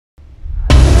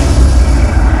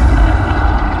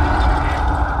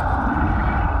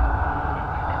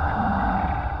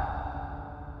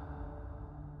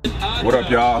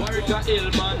y'all?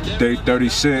 Day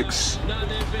 36.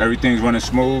 Everything's running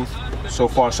smooth. So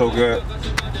far, so good.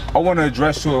 I want to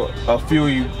address to a few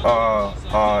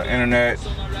internet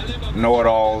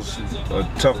know-it-alls,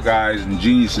 tough guys and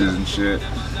geniuses and shit.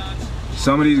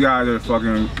 Some of these guys are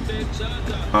fucking.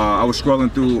 I was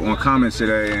scrolling through on comments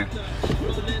today, and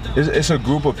it's a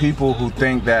group of people who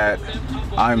think that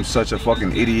I'm such a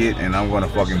fucking idiot and I'm gonna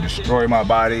fucking destroy my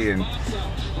body, and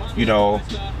you know,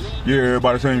 yeah,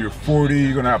 by the time you're 40,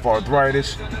 you're gonna have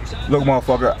arthritis. Look,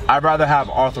 motherfucker, I'd rather have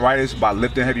arthritis by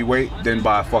lifting heavy weight than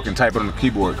by fucking typing on the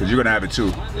keyboard, because you're gonna have it too.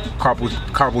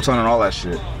 Carpal tunnel and all that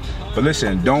shit. But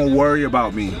listen, don't worry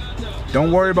about me.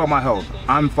 Don't worry about my health.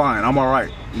 I'm fine, I'm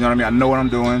alright. You know what I mean? I know what I'm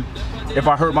doing. If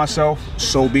I hurt myself,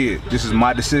 so be it. This is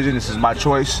my decision, this is my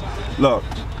choice. Look,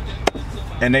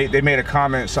 and they made a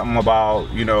comment, something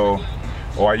about, you know,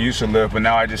 oh, I used to live, but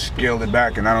now I just scaled it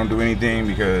back and I don't do anything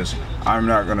because I'm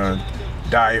not gonna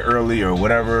die early or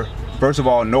whatever. First of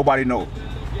all, nobody knows.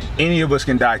 Any of us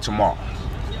can die tomorrow.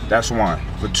 That's one.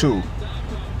 But two,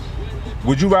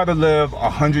 would you rather live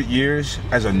 100 years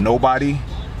as a nobody,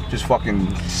 just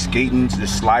fucking skating,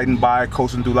 just sliding by,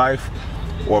 coasting through life,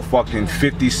 or fucking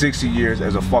 50, 60 years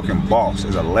as a fucking boss,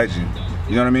 as a legend?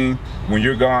 You know what I mean? When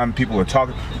you're gone, people are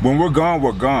talking. When we're gone,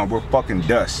 we're gone. We're fucking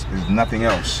dust. There's nothing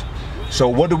else. So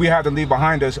what do we have to leave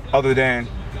behind us other than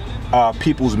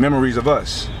people's memories of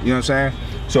us? You know what I'm saying?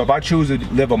 So if I choose to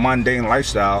live a mundane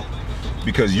lifestyle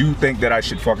because you think that I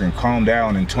should fucking calm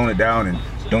down and tone it down and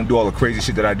don't do all the crazy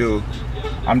shit that I do,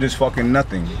 I'm just fucking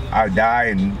nothing. I die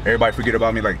and everybody forget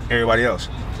about me like everybody else.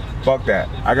 Fuck that.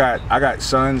 I got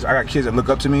sons, I got kids that look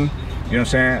up to me. You know what I'm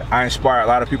saying? I inspire a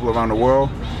lot of people around the world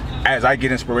as I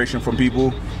get inspiration from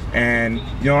people. And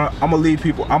you know, I'm gonna leave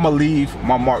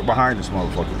my mark behind this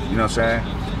motherfucker. You know what I'm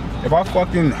saying? If I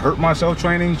fucking hurt myself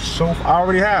training, so I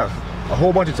already have a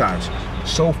whole bunch of times.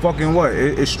 So fucking what?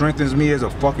 It strengthens me as a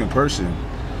fucking person.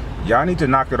 Y'all need to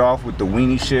knock it off with the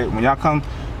weenie shit. When y'all come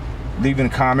leaving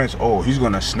comments, oh, he's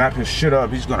gonna snap his shit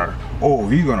up, he's gonna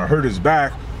hurt his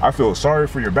back. I feel sorry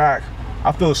for your back.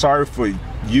 I feel sorry for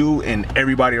you and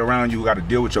everybody around you who gotta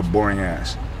deal with your boring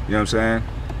ass. You know what I'm saying?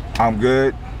 I'm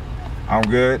good. I'm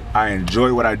good. I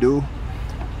enjoy what I do.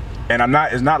 And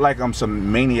it's not like I'm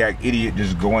some maniac idiot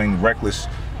just going reckless,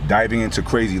 diving into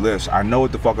crazy lifts. I know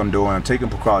what the fuck I'm doing. I'm taking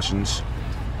precautions.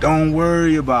 Don't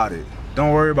worry about it.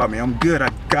 Don't worry about me. I'm good. I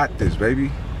got this,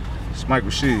 baby. It's Mike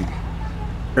Rashid.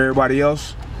 Everybody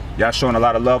else, y'all showing a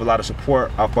lot of love, a lot of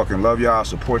support. I fucking love y'all. I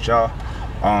support y'all.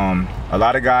 A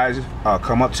lot of guys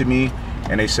come up to me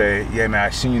and they say, yeah, man, I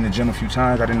seen you in the gym a few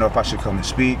times. I didn't know if I should come and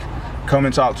speak. Come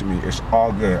and talk to me. It's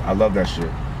all good. I love that shit.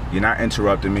 You're not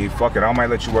interrupting me. Fuck it. I might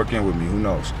let you work in with me. Who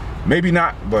knows? Maybe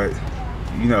not, but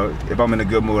you know, if I'm in a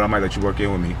good mood, I might let you work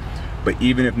in with me. But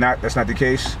even if not, that's not the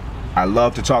case. I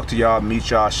love to talk to y'all, meet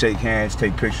y'all, shake hands,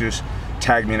 take pictures,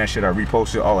 tag me in that shit. I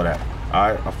repost it, all of that. All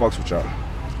right, I fucks with y'all.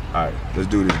 All right, let's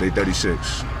do this. Day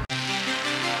 36.